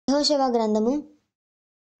యెహోషువ గ్రంథము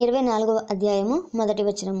 24వ అధ్యాయము 1వ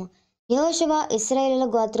వచనము. యెహోషువ ఇశ్రాయేలు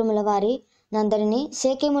గోత్రముల వారి నందరినీ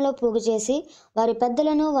షేకెములో పోగు చేసి వారి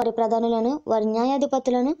పెద్దలను, వారి ప్రధానులను, వారి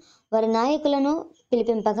న్యాయాధిపతులను, వారి నాయకులను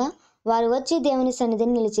పిలిపింపగా వారు వచ్చి దేవుని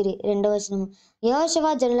సన్నిధిని నిలిచిరి. 2వ వచనము.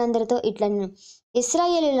 యెహోషువ జనులందరితో ఇట్లనెను,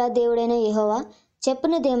 ఇశ్రాయేలీయుల దేవుడైన యెహోవా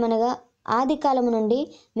చెప్పునదేమనగా, ఆది కాలము నుండి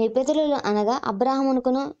మీ పితరులు అనగా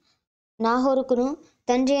అబ్రాహామునకును నాహోరుకును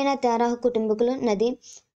తండ్రి అయిన తెరాహు కుటుంబకులు నది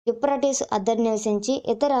యూఫ్రటీసు అద్దరు నివసించి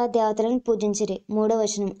ఇతర దేవతలను పూజించిరి. 3వ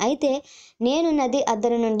వచనం. అయితే నేను నది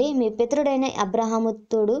అద్దరు నుండి మీ పితరుడైన అబ్రాహాము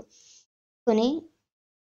తోడుకొని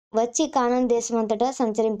వచ్చి కానాను దేశమంతటా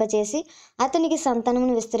సంచరింపచేసి అతనికి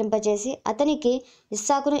సంతానమును విస్తరింపచేసి అతనికి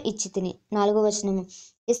ఇస్సాకును ఇచ్చితిని. 4వ వచనము.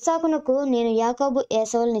 ఇస్సాకునకు నేను యాకోబు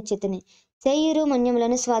ఏశావులను ఇచ్చితిని. శేయీరు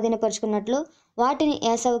మన్యములను స్వాధీనపరుచుకున్నట్లు వాటిని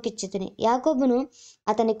ఏశావుకిచ్చితిని. యాకోబును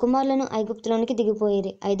అతని కుమారులను ఐగుప్తులోనికి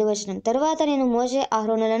దిగిపోయిరి. 5వ వచనం. తరువాత నేను మోషే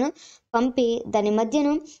అహరోనులను పంపి దాని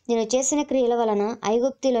మధ్యను నేను చేసిన క్రియల వలన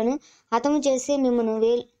ఐగుప్తులను హతము చేసి మిమ్మును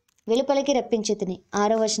వెలుపలికి రప్పించితిని.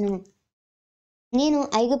 6వ వచనము. నేను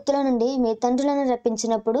ఐగుప్తుల నుండి మీ తండ్రులను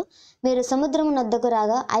రప్పించినప్పుడు మీరు సముద్రము నద్దకు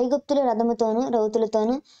రాగా ఐగుప్తులు రథముతోనూ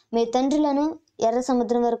రౌతులతోనూ మీ తండ్రులను ఎర్ర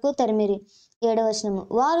సముద్రం వరకు తరిమిరి. 7వ వచనము.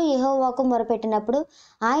 వారు యెహోవాకు మొరపెట్టినప్పుడు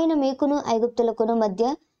ఆయన మీకును ఐగుప్తులకును మధ్య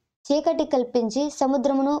చీకటి కల్పించి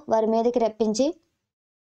సముద్రమును వారి మీదకి రప్పించి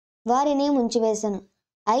వారిని ముంచివేశాను.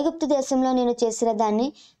 ఐగుప్తు దేశంలో నేను చేసిన దాన్ని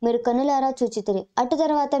మీరు కన్నులారా చూచితిరి. అటు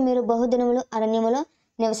తర్వాత మీరు బహుదినములు అరణ్యములో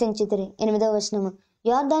నివసించితిరి. 8వ వచనము.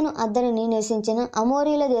 యొర్దాను అద్దరిని నివసించిన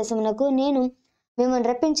అమోరీల దేశమునకు నేను మిమ్మల్ని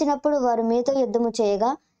రప్పించినప్పుడు వారు మీతో యుద్ధము చేయగా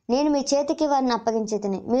నేను మీ చేతికి వారిని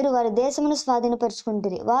అప్పగించితిని. మీరు వారి దేశమును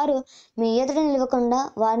స్వాధీనపరుచుకుంటిరి. వారు మీ ఎదుట నిలవకుండా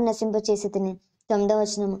వారిని నశింపచేసితిని. 9వ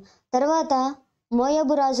వచనము. తరువాత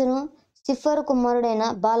మోయాబు రాజును సిఫోరు కుమారుడైన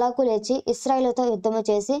బాలాకు లేచి ఇశ్రాయేలుతో యుద్ధము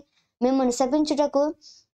చేసి మిమ్మల్ని శపించుటకు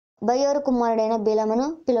బయోరు కుమారుడైన బిలామును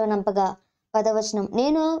పిలువనంపగా. 10వ వచనం.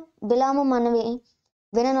 నేను బిలాము మనవి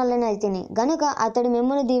విననొల్లనైతిని గనుక అతడు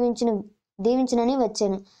మిమ్మును దీవించునని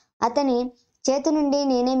వచ్చాను. అతని చేతి నుండి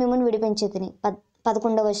నేనే మిమ్మును విడిపించితిని.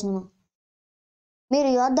 11వ వచనము. మీరు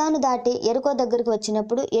యొర్దాను దాటి ఎరుకో దగ్గరకు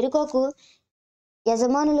వచ్చినప్పుడు ఎరుకోకు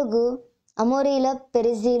యజమానులుగు అమోరీల,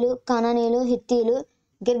 పెరిజీలు, కానానీయులు, హిత్తీలు,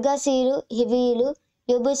 గిర్గాసీయులు, హివీయులు,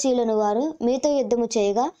 యెబూసీయులను వారు మీతో యుద్ధము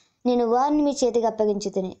చేయగా నేను వారిని మీ చేతికి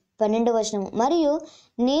అప్పగించితిని. 12వ వచనము. మరియు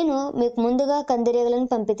నేను మీకు ముందుగా కందిరీగలను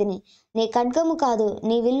పంపితిని. నీ ఖడ్గము కాదు,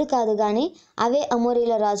 నీ విల్లు కాదు గాని అవే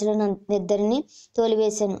అమోరీల రాజులను ఇద్దరిని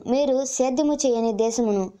తోలివేశాను. మీరు సేద్యము చేయని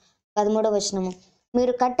దేశమును. 13వ వచనము.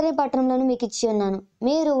 మీరు కట్టని పట్టణంలోను మీకు ఇచ్చి ఉన్నాను.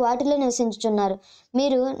 మీరు వాటిలో నివసించుచున్నారు.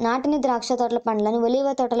 మీరు నాటిని ద్రాక్ష తోటల పండ్లను, ఒలీవ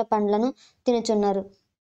తోటల పండ్లను తినుచున్నారు.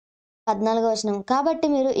 14వ వచనం. కాబట్టి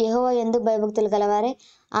మీరు యెహోవా యందు భయభక్తులు గలవారే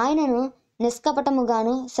ఆయనను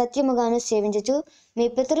నిష్కపటముగాను సత్యముగాను సేవించుచు మీ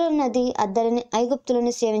పితరుల నది అద్దరిని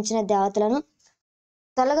ఐగుప్తులను సేవించిన దేవతలను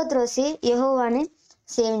తొలగత్రోసి యెహోవాని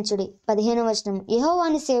సేవించుడి. 15వ వచనం.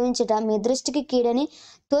 యెహోవాని సేవించుట మీ దృష్టికి కీడని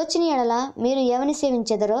తోచిన ఎడల మీరు ఎవని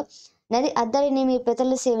సేవించెదరో, నది అద్దరిని మీ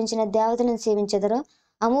పితరులు సేవించిన దేవతలను సేవించెదరో,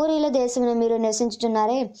 అమోరీల దేశమున మీరు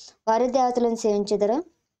నివసించుచున్నారే వారి దేవతలను సేవించెదరో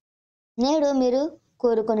నేడు మీరు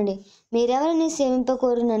కోరుకొనుడి. మీరెవరిని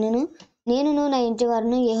సేవింపకోరునను నేనును నా ఇంటి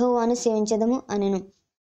వారును యెహోవాను సేవించదము అనెను.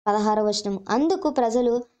 16వ వచనం. అందుకు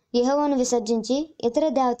ప్రజలు యెహోవాను విసర్జించి ఇతర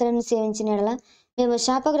దేవతలను సేవించిన ఎడల మేము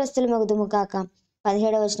శాపగ్రస్తులమగుదుము కాక.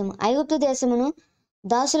 17వ వచనం. ఐగుప్తు దేశమును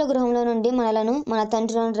దాసుల గృహంలో నుండి మనలను మన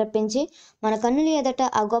తండ్రులను రప్పించి మన కన్నుల ఎదుట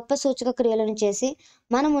ఆ గొప్ప సూచక క్రియలను చేసి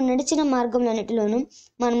మనము నడిచిన మార్గములన్నిటిలోనూ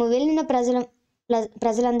మనము వెళ్ళిన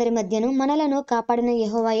ప్రజలందరి మధ్యను మనలను కాపాడిన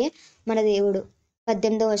యెహోవాయే మన దేవుడు.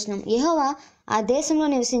 18వ వచనం. యెహోవా ఆ దేశంలో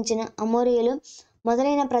నివసించిన అమోరీయులు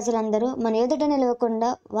మొదలైన ప్రజలందరూ మన ఎదుట నిలవకుండా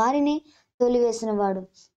వారిని తోలివేసిన వాడు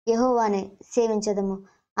యెహోవానే సేవించదము,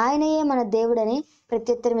 ఆయనయే మన దేవుడని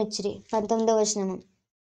ప్రత్యుత్తరం ఇచ్చిరి. 19వ వచనము.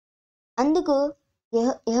 అందుకు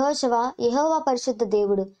యెహోషువ యెహోవా పరిశుద్ధ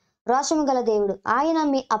దేవుడు, రోషము గల దేవుడు, ఆయన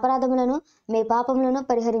మీ అపరాధములను మీ పాపములను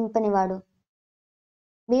పరిహరింపనివాడు,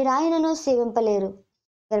 మీరాయనను సేవింపలేరు.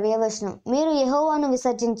 20వ వచనం. మీరు యెహోవాను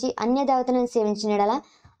విసర్జించి అన్య దేవతలను సేవించిన ఎడల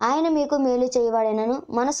ఆయన మీకు మేలు చేయవాడైనను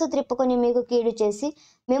మనసు త్రిప్పుకొని మీకు కీడు చేసి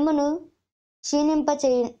మిమ్మును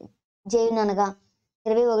క్షీణింపజేయుననగా.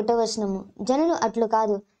 21వ వచనము. జనులు అట్లు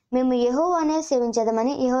కాదు, మేము యెహోవానే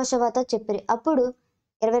సేవించదమని యెహోషువతో చెప్పిరి. అప్పుడు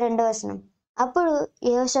 22వ వచనం. అప్పుడు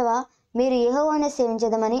యెహోషువ మీరు యెహోవానే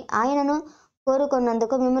సేవించదమని ఆయనను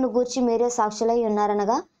కోరుకున్నందుకు మిమ్మల్ని గూర్చి మీరే సాక్షులై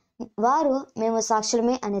ఉన్నారనగా వారు మేము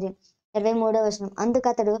సాక్షులమే అనిరి. 23వ వచనం.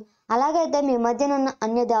 అందుకతడు అలాగైతే మీ మధ్యనున్న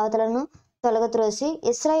అన్య దేవతలను తొలగత్రోసి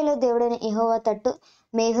ఇశ్రాయేలు దేవుడైన యెహోవా తట్టు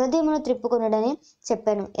మీ హృదయమును త్రిప్పుకొనుడని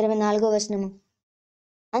చెప్పాను. 24వ వచనము.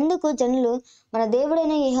 అందుకు జనులు, మన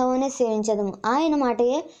దేవుడైన యెహోవానే సేవించదము, ఆయన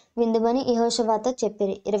మాటయే విందుమని యెహోషువతో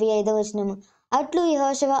చెప్పిరి. 25వ వచనము. అట్లు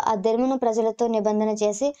యెహోషువ ఆ దినమున ప్రజలతో నిబంధన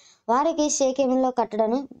చేసి వారికి షేకెములో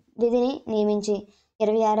కట్టడను విధిని నియమించి.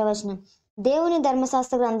 26వ వచనం. దేవుని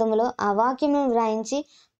ధర్మశాస్త్ర గ్రంథములో ఆ వాక్యమును వ్రాయించి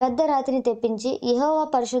పెద్ద రాతిని తెప్పించి యెహోవా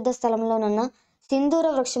పరిశుద్ధ స్థలంలోనున్న సింధూర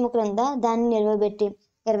వృక్షము క్రింద దాన్ని నిలవబెట్టి.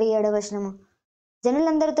 27వ వచనము.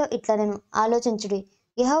 జనులందరితో ఇట్లనెను, ఆలోచించుడి,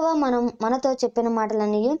 యెహోవా మనతో చెప్పిన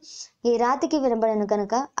మాటలన్నీ ఈ రాతికి వినబడను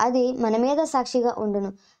కనుక అది మన మీద సాక్షిగా ఉండును.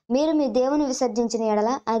 మీరు మీ దేవుని విసర్జించిన ఎడల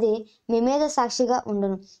అది మీ మీద సాక్షిగా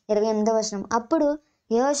ఉండును. 28వ వచనం. అప్పుడు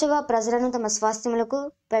యెహోషువ ప్రజలను తమ స్వాస్థ్యములకు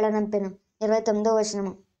వెళ్ళనంపెను. 29వ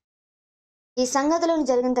వచనము. ఈ సంగతులను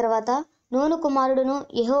జరిగిన తర్వాత నూను కుమారుడును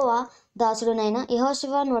యెహోవా దాసుడునైన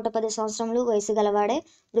యెహోషువ 110 సంవత్సరములు వయసు గలవాడే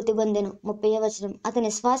మృతి పొందెను. 30వ వచనం. అతని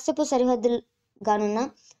స్వాస్థ్యపు సరిహద్దుగానున్న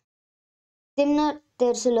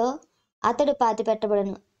తిమ్నతెర్సులో అతడు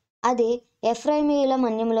పాతిపెట్టబడెను. అది ఎఫ్రాయిమీయుల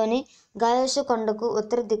మన్యంలోని గాయోషు కొండకు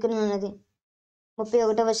ఉత్తర దిక్కునున్నది.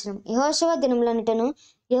 31వ వచనం. యెహోషువ దినములన్నిటను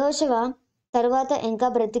యెహోషువ తరువాత ఇంకా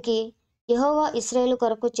బ్రతికి యెహోవా ఇశ్రాయేలు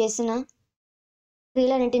కొరకు చేసిన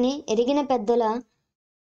క్రియలన్నిటినీ ఎరిగిన పెద్దల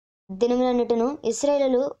దినములన్నిటను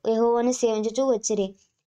ఇశ్రాయేలీయులు యెహోవాను సేవించుచూ వచ్చిరి.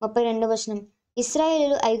 32వ వచనం.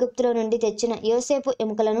 ఇశ్రాయేలీయులు ఐగుప్తులో నుండి తెచ్చిన యోసేపు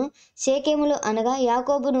ఎముకలను షేకెములో అనగా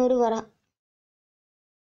యాకోబు నూరు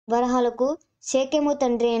వరహాలకు షేకెము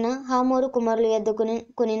తండ్రి అయిన హామోరు కుమారుల యొద్ద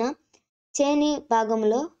కొనిన చేని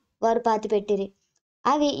భాగములో వారు పాతిపెట్టిరి.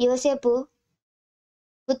 అవి యోసేపు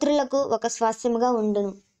పుత్రులకు ఒక స్వాస్థ్యముగా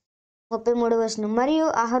ఉండును. 33వ వచనం. మరియు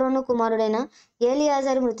అహరోను కుమారుడైన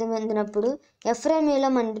ఏలియాజరు మృతి పొందినప్పుడు ఎఫ్రాయిమీయుల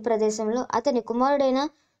మంది ప్రదేశంలో అతని కుమారుడైన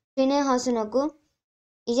ఫీనెహాసునకు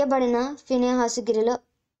ఇయ్యబడిన ఫీనెహాసు గిరిలో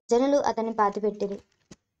జనులు అతన్ని పాతిపెట్టిరి.